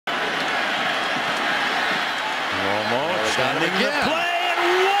Extending the play, and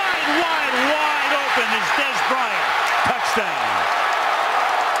wide open is Dez Bryant. Touchdown.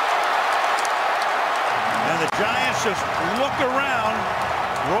 And the Giants just look around.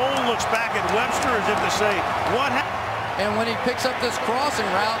 Roll looks back at Webster as if to say, what happened? And when he picks up this crossing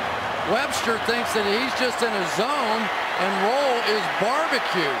route, Webster thinks that he's just in a zone, and Roll is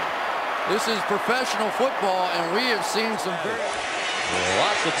barbecue. This is professional football, and we have seen some very...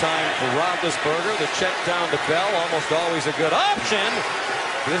 Lots of time for Roethlisberger. The check down to Bell, almost always a good option.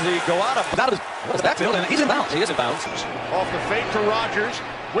 Does he go out of his backfield? And he's in bounds. He is in bounds. Off the fake to Rodgers.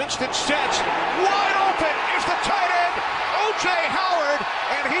 Winston sets. Wide open is the tight end, O.J. Howard,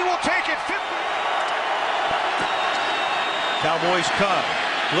 and he will take it 50. Cowboys come.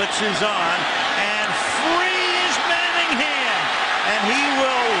 Blitz is on, and free is Manningham. And he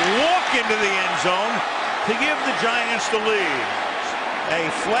will walk into the end zone to give the Giants the lead. A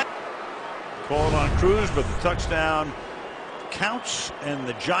flat called on Cruz, but the touchdown counts, and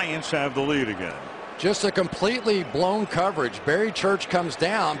the Giants have the lead again. Just a completely blown coverage. Barry Church comes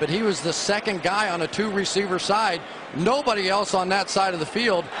down, but he was the second guy on a two-receiver side. Nobody else on that side of the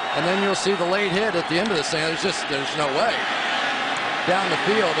field, and then you'll see the late hit at the end of the stand. There's no way down the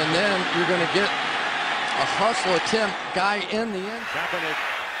field, and then you're going to get a hustle attempt, guy in the end. Kaepernick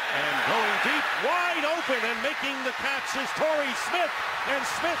and going deep, wide open, and making the catch is Torrey Smith, and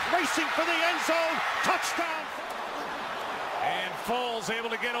Smith racing for the end zone. Touchdown. And Foles able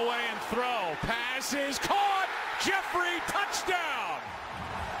to get away and throw. Pass is caught. Jeffrey, touchdown.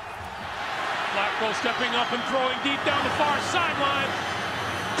 Flacco stepping up and throwing deep down the far sideline.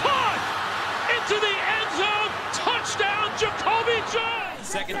 Caught into the end zone. Touchdown, Jacoby Jones.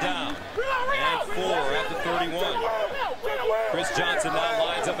 Second down. And 4 at the 31. Chris Johnson now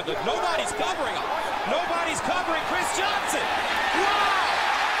lines up at the... Nobody's covering him. Nobody's covering Chris Johnson. Wow!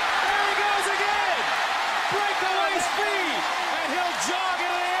 There he goes again. Breakaway speed. And he'll jog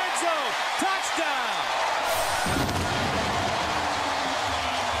into the end zone. Touchdown.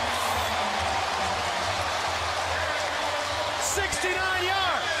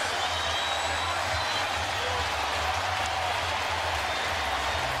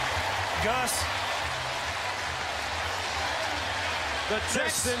 Gus. The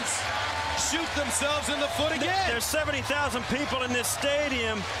Texans shoot themselves in the foot again. There's 70,000 people in this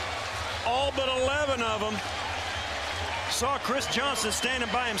stadium. All but 11 of them saw Chris Johnson standing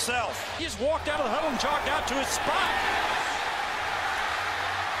by himself. He just walked out of the huddle and jogged out to his spot.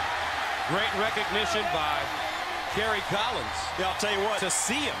 Great recognition by Kerry Collins. Yeah, I'll tell you what. To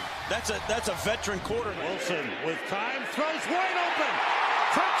see him. That's a veteran quarterback. Wilson with time, throws wide open.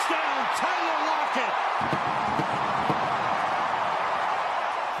 Touchdown, Tyler Lockett.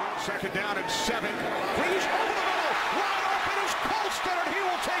 Second down and 7. He's over the middle. Wide open is Colston, and he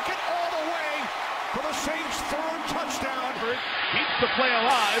will take it all the way for the Saints' third touchdown. Keeps the play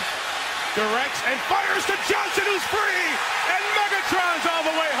alive. Directs and fires to Johnson, who's free. And Megatron's all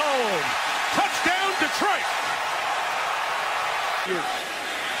the way home. Touchdown, Detroit.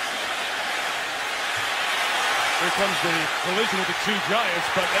 Here comes the collision with the two Giants,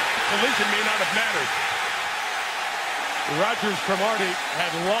 but that collision may not have mattered. Rodgers Cromartie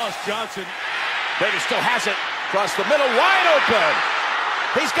had lost Johnson. Brady still has it. Across the middle, wide open.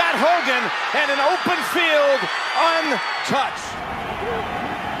 He's got Hogan and an open field, untouched.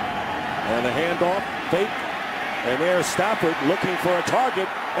 And a handoff, fake. And there's Stafford looking for a target.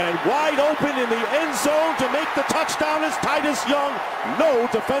 And wide open in the end zone to make the touchdown is Titus Young. No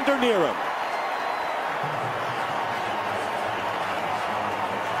defender near him.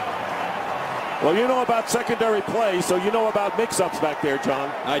 Well, you know about secondary play, so you know about mix-ups back there,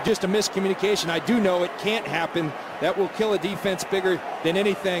 John. Just a miscommunication. I do know it can't happen. That will kill a defense bigger than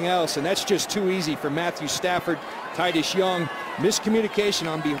anything else, and that's just too easy for Matthew Stafford, Titus Young. Miscommunication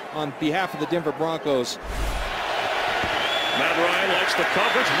on behalf of the Denver Broncos. Matt Ryan likes the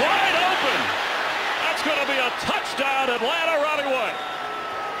coverage. Wide open. That's going to be a touchdown, Atlanta, running away.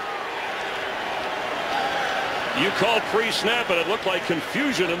 You called pre-snap, and it looked like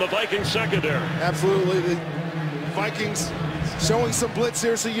confusion in the Vikings secondary. Absolutely. The Vikings showing some blitz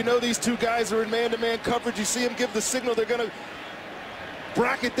here, so you know these two guys are in man-to-man coverage. You see them give the signal. They're going to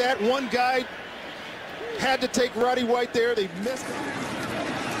bracket that. One guy had to take Roddy White there. They missed it.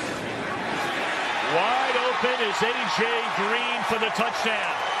 Wide open is A.J. Green for the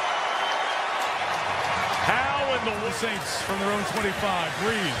touchdown. How in the Saints from their own 25.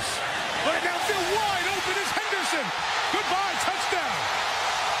 Breeze. But downfield wide open is Henderson. Goodbye, touchdown.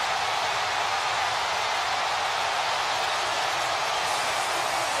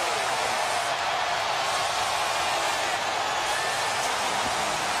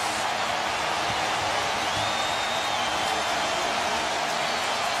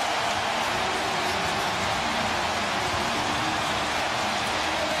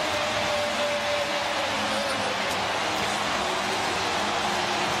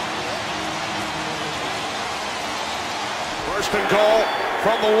 First and goal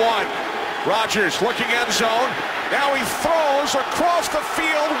from the 1. Rodgers looking end zone. Now he throws across the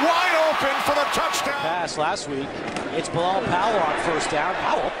field, wide open for the touchdown. Pass last week. It's Bilal Powell on first down.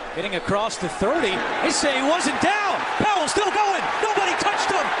 Powell getting across to 30. They say he wasn't down. Powell still going. Nobody touched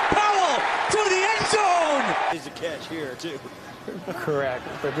him. Powell to the end zone. There's a catch here, too. Correct,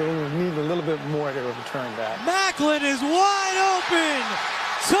 but we need a little bit more to return that. Maclin is wide open.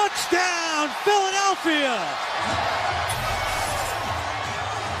 Touchdown, Philadelphia.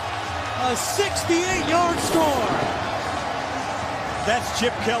 A 68-yard score. That's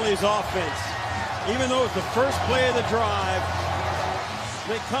Chip Kelly's offense. Even though it's the first play of the drive,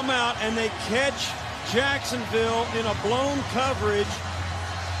 they come out and they catch Jacksonville in a blown coverage.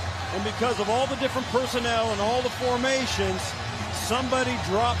 And because of all the different personnel and all the formations, somebody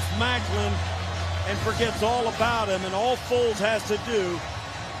drops Maclin and forgets all about him, and all Foles has to do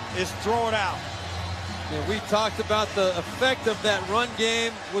is throw it out. And we talked about the effect of that run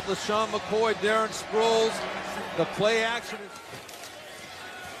game with LeSean McCoy, Darren Sproles. The play action is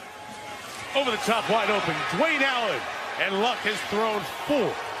over the top, wide open, Dwayne Allen, and Luck has thrown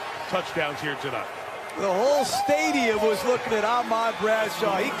 4 touchdowns here tonight. The whole stadium was looking at Ahmad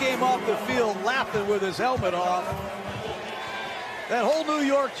Bradshaw. He came off the field laughing with his helmet off. That whole New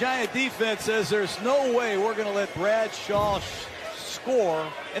York Giant defense says there's no way we're going to let Bradshaw score,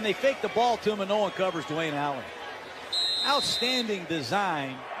 and they fake the ball to him, and no one covers Dwayne Allen. Outstanding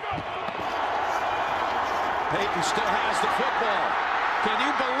design. Peyton still has the football. Can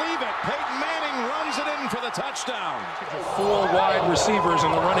you believe it? Peyton Manning runs it in for the touchdown. 4 wide receivers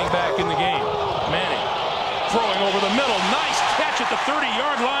and the running back in the game. Manning throwing over the middle. Nice catch at the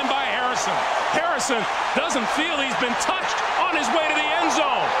 30-yard line by Harrison. Harrison doesn't feel he's been touched on his way to the end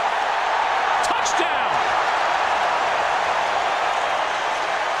zone. Touchdown.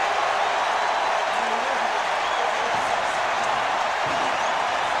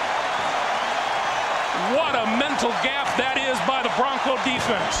 What a mental gap that is by the Bronco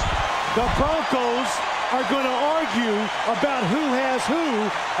defense. The Broncos are going to argue about who has who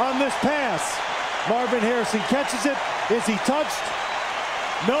on this pass. Marvin Harrison catches it. Is he touched?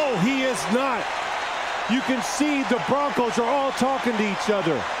 No, he is not. You can see the Broncos are all talking to each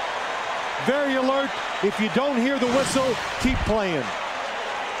other. Very alert. If you don't hear the whistle, keep playing.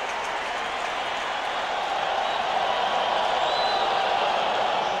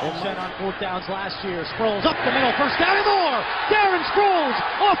 Sent on 4th downs last year. Sproles up the middle, first down and more. Darren Sproles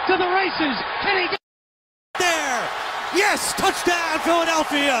off to the races. Can he get there? Yes, touchdown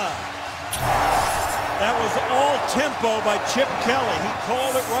Philadelphia. That was all tempo by Chip Kelly. He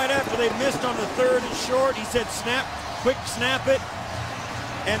called it right after they missed on the 3rd and short. He said snap, quick snap it.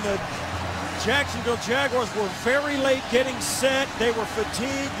 And the Jacksonville Jaguars were very late getting set. They were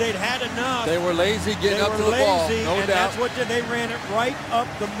fatigued. They'd had enough. They were lazy getting up to the ball, no doubt. That's what they ran it right up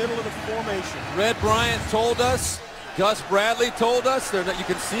the middle of the formation. Red Bryant told us, Gus Bradley told us, you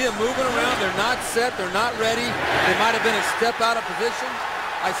can see them moving around. They're not set. They're not ready. They might have been a step out of position.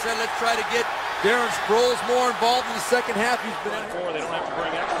 I said, let's try to get Darren Sproles more involved in the second half. He's been in. They don't have to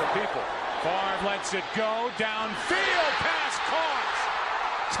bring extra people. Favre lets it go downfield. Pass caught.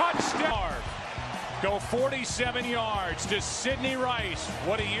 Touchdown. Go 47 yards to Sidney Rice.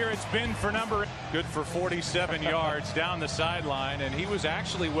 What a year it's been for number. Good for 47 yards down the sideline, and he was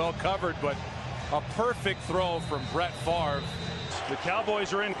actually well covered, but a perfect throw from Brett Favre. The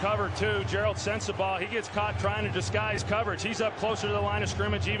Cowboys are in cover too. Gerald Sensabaugh, he gets caught trying to disguise coverage. He's up closer to the line of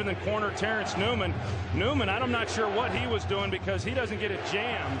scrimmage even than corner Terrence Newman. I'm not sure what he was doing because he doesn't get it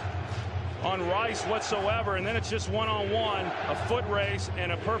jammed on Rice whatsoever, and then it's just one-on-one, a foot race,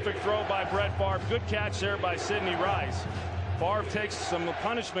 and a perfect throw by Brett Favre. Good catch there by Sidney Rice. Favre takes some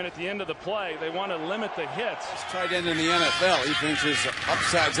punishment at the end of the play. They want to limit the hits. Tight end in the NFL. He thinks his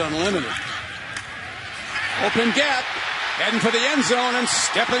upside's unlimited. Open gap. Heading for the end zone and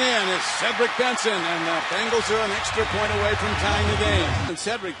stepping in is Cedric Benson, and the Bengals are an extra point away from tying the game. And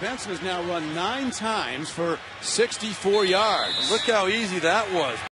Cedric Benson has now run 9 times for 64 yards. Look how easy that was.